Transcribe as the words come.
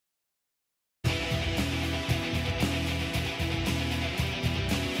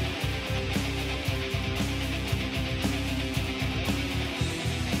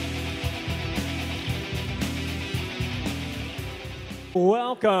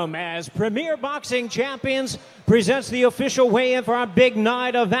Welcome as Premier Boxing Champions presents the official weigh-in for our big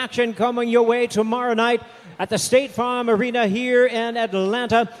night of action coming your way tomorrow night at the State Farm Arena here in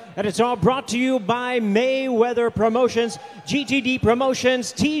Atlanta. And it's all brought to you by Mayweather Promotions, GTD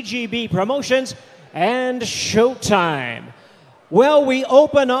Promotions, TGB Promotions, and Showtime. Well, we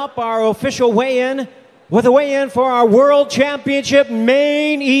open up our official weigh-in with a weigh-in for our World Championship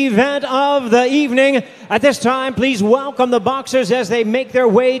main event of the evening. At this time, please welcome the boxers as they make their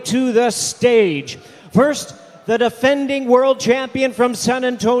way to the stage. First, the defending world champion from San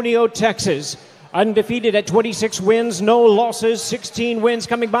Antonio, Texas. Undefeated at 26 wins, no losses, 16 wins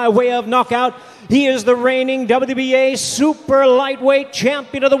coming by way of knockout. He is the reigning WBA super lightweight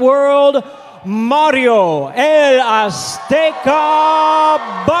champion of the world, Mario El Azteca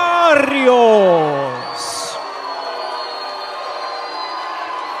Barrios.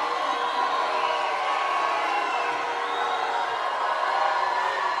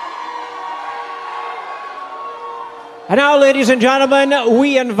 And now, ladies and gentlemen,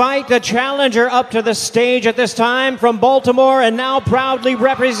 we invite the challenger up to the stage at this time from Baltimore and now proudly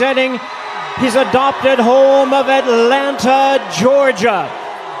representing his adopted home of Atlanta, Georgia.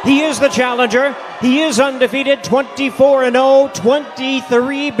 He is the challenger. He is undefeated, 24-0,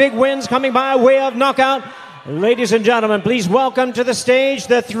 23 big wins coming by way of knockout. Ladies and gentlemen, please welcome to the stage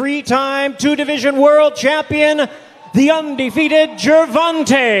the three-time two-division world champion, the undefeated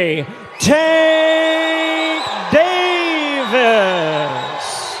Gervonta Tank Davis.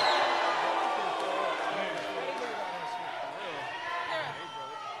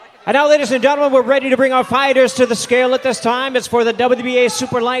 And now, ladies and gentlemen, we're ready to bring our fighters to the scale at this time. It's for the WBA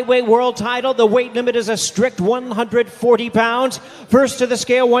Super Lightweight World title. The weight limit is a strict 140 pounds. First to the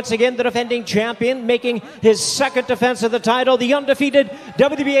scale, once again, the defending champion, making his second defense of the title, the undefeated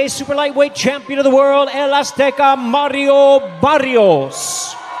WBA Super Lightweight champion of the world, El Azteca Mario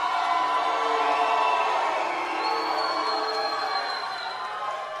Barrios.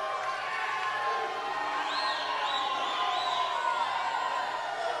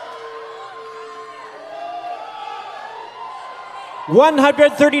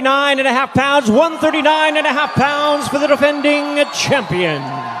 $139.5 pounds, 139.5 pounds for the defending champion.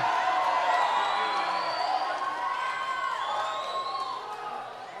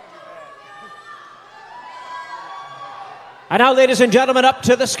 And now, ladies and gentlemen, up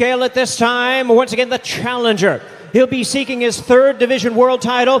to the scale at this time, once again, the challenger. He'll be seeking his third division world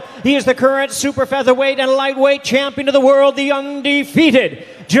title. He is the current super featherweight and lightweight champion of the world, the undefeated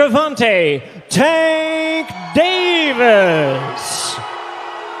Gervonta Tank Davis.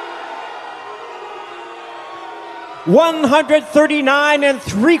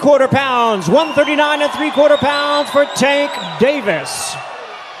 139.75 pounds. 139.75 pounds for Tank Davis.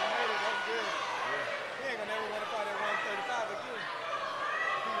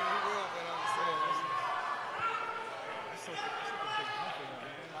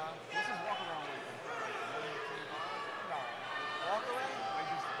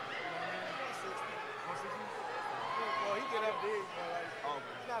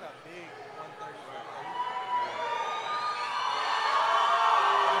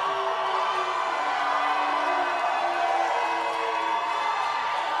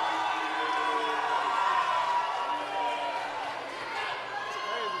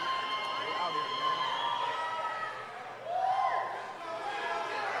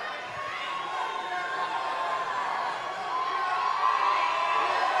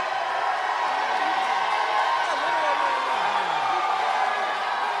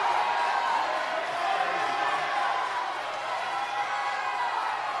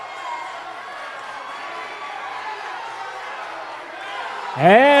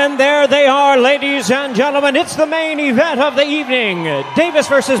 And there they are, ladies and gentlemen. It's the main event of the evening. Davis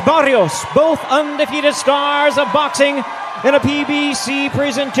versus Barrios, both undefeated stars of boxing in a PBC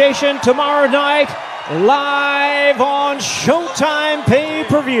presentation tomorrow night, live on Showtime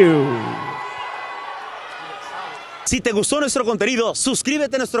Pay-Per-View. Si te gustó nuestro contenido,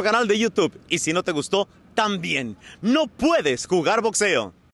 suscríbete a nuestro canal de YouTube. Y si no te gustó, también. No puedes jugar boxeo.